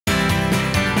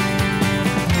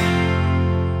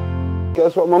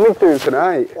guess what Mummy's doing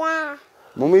tonight? Yeah.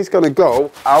 Mummy's going to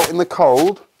go out in the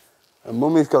cold and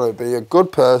Mummy's going to be a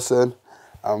good person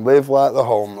and live like the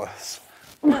homeless.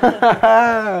 You've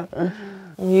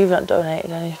not donated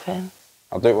anything.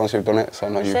 I'll do it once you've done it, so I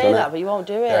know you've done it. Say that, but you won't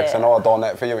do it. Yeah, because I know I'll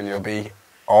donate for you and you'll be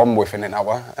home within an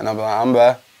hour and I'll be like, I'm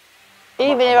there.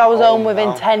 Even if I was home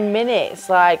within 10 minutes,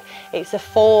 like, it's a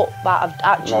thought that I've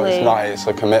actually... No, it's not. It's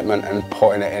a commitment and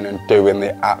putting it in and doing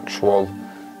the actual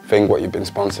thing what you've been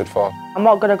sponsored for. I'm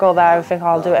not going to go there and think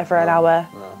I'll do it for an hour.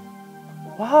 No.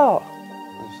 What?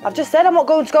 I've just said I'm not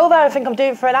going to go there and think I'm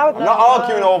doing it for an hour. I'm not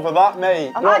arguing over that,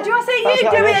 mate. Do I say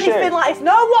you doing anything like this?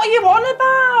 No, what are you on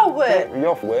about?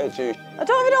 You're weird, you. I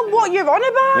don't even know what you're on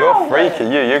about. You're freaky,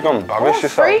 you're going to embarrass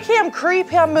yourself. I'm freaky, I'm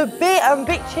creepy, I'm a bit, I'm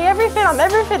bitchy, everything, I'm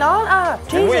everything, aren't I?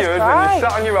 You're weird when you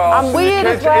sat on your arse. I'm weird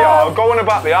as well. I'm going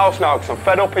about the house now because I'm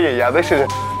fed up of you, yeah? This is a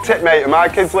tip, mate, and my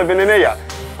kids living in here.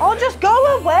 Oh, just go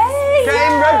away. Get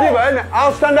in ready, then.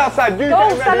 I'll stand outside. You get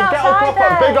ready, get up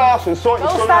a big arse and sort your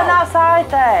son out. Go stand outside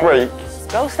then.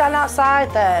 Freak. Go stand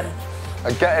outside then.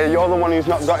 I get it, you're the one who's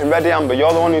not got him ready, Amber.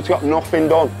 You're the one who's got nothing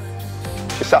done.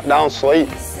 She sat down, sleep.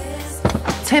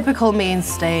 Typical me and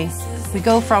Steve. We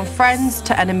go from friends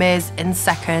to enemies in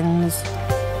seconds.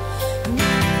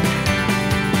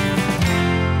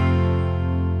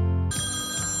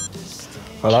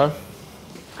 Hello?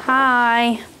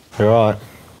 Hi. You alright?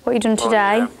 What have you done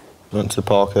today? Went to the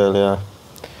park earlier.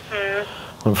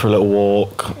 Went for a little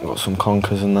walk, got some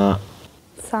conkers and that.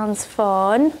 Sounds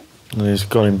fun. And he's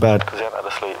gone in bed because he hadn't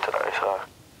had a sleep today, so...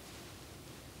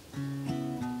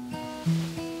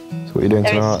 So what are you doing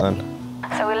tonight then?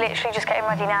 So we're literally just getting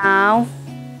ready now.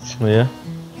 Yeah?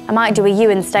 I might do a you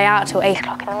and stay out till 8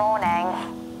 o'clock in the morning.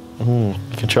 You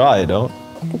can try it, don't?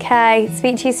 Okay,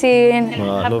 speak to you soon.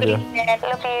 Right, love you.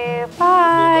 Love you.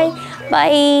 Bye.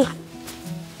 Bye.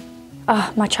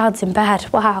 Oh, my child's in bed.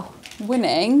 Wow.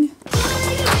 Winning.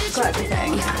 Got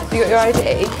everything. You got your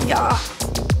ID? Yeah.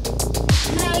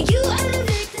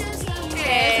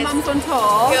 Cheers. Mum's on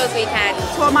tour. Girls' weekend.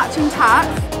 Tour matching tax.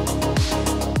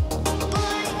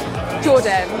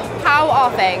 Jordan, how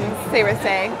are things?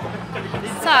 Seriously.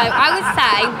 So I would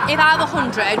say if out of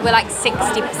 100, we're like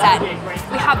 60%.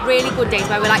 We have really good days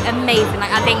where we're like amazing.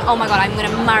 Like I think, oh my God, I'm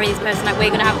gonna marry this person. Like we're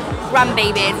gonna have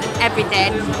grandbabies and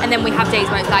everything. And then we have days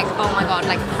where it's like, oh my God,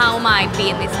 like how am I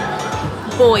being this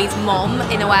boy's mum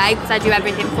in a way because I do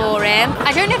everything for him.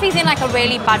 I don't know if he's in like a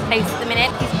really bad place at the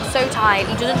minute. He's so tired.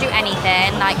 He doesn't do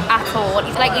anything like at all.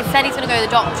 He's like, he said he's gonna go to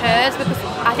the doctors because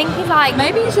I think he's like,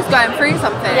 maybe he's just going through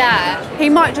something. Yeah. He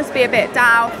might just be a bit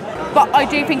down, but I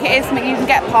do think it is something you can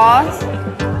get past.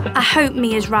 I hope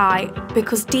Mia's right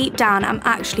because deep down I'm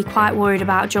actually quite worried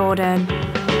about Jordan.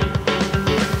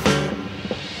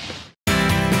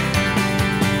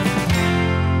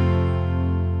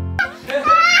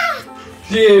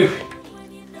 You.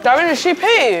 Darren, is she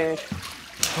pooed? I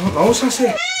don't know,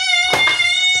 Sassi.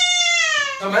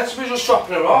 I'm meant to be just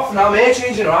dropping her off, and I'm here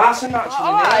changing her ass and that.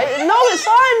 Alright, no, it's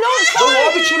fine, no, it's fine. Don't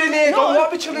want to be chilling here, don't want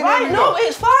to be chilling here. Right, no,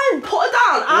 it's fine, put her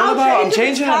down. I'm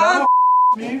changing her now.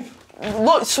 Move.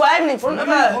 Look, swearing in front of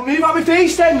her. Well, move out my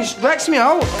face then, you wrecks me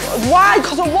out. Why?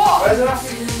 Because of what? Where's her?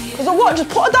 Because of what? Just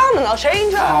put her down and I'll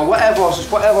change her. Oh, whatever, just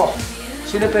whatever.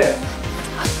 See you in a bit.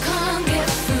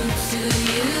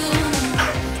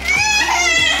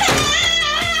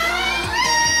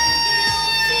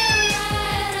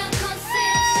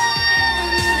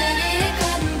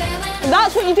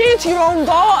 That's what you do to your own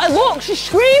daughter. Look, she's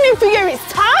screaming for you. It's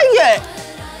tired.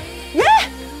 Yeah,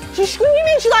 she's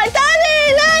screaming. She's like,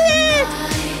 Daddy, Daddy.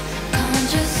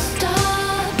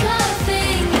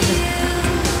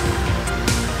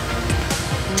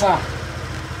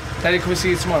 Daddy, come and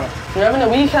see you tomorrow. You're having a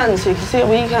weekend, so you can see a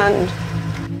weekend.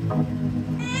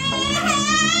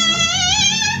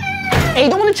 Hey, you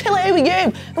don't want to chill here with you.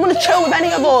 You don't want to chill with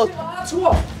any of us. That's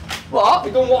what? What?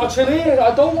 You don't want to chill here.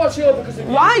 I don't want to chill because of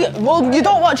you. Right, well, you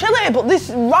don't want to chill here, but this...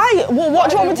 Right, well, what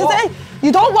do you want me to say?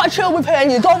 You don't want to chill with her and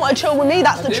you don't want to chill with me,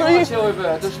 that's the truth. I do want to chill with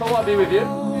her, I just don't want to be with you.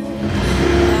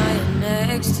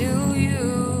 Next to you.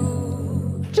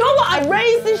 Do you know what? I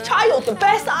raised this child the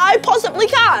best that I possibly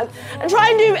can and try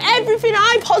and do everything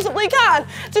I possibly can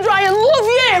to try and love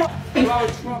you.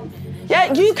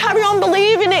 Yeah, you carry on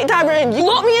believing it, Darren. You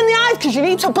look me in the eyes because you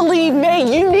need to believe me.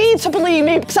 You need to believe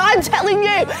me because I'm telling you,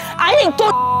 I ain't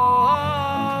done.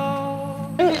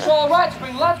 It's all right to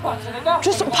bring lads back to the gaff.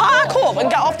 Just park up and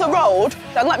get off the road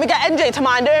and let me get NJ to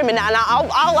mind her a minute and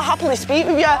I'll happily speak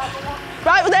with you.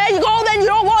 Right, well, there you go then. You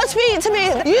don't want to speak to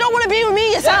me. You don't want to be with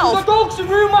me yourself. Yeah, the dogs have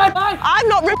ruined my life. I've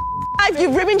not ruined my life.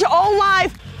 You've ruined your own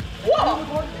life. What?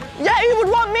 Yeah, who would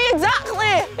want me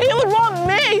exactly?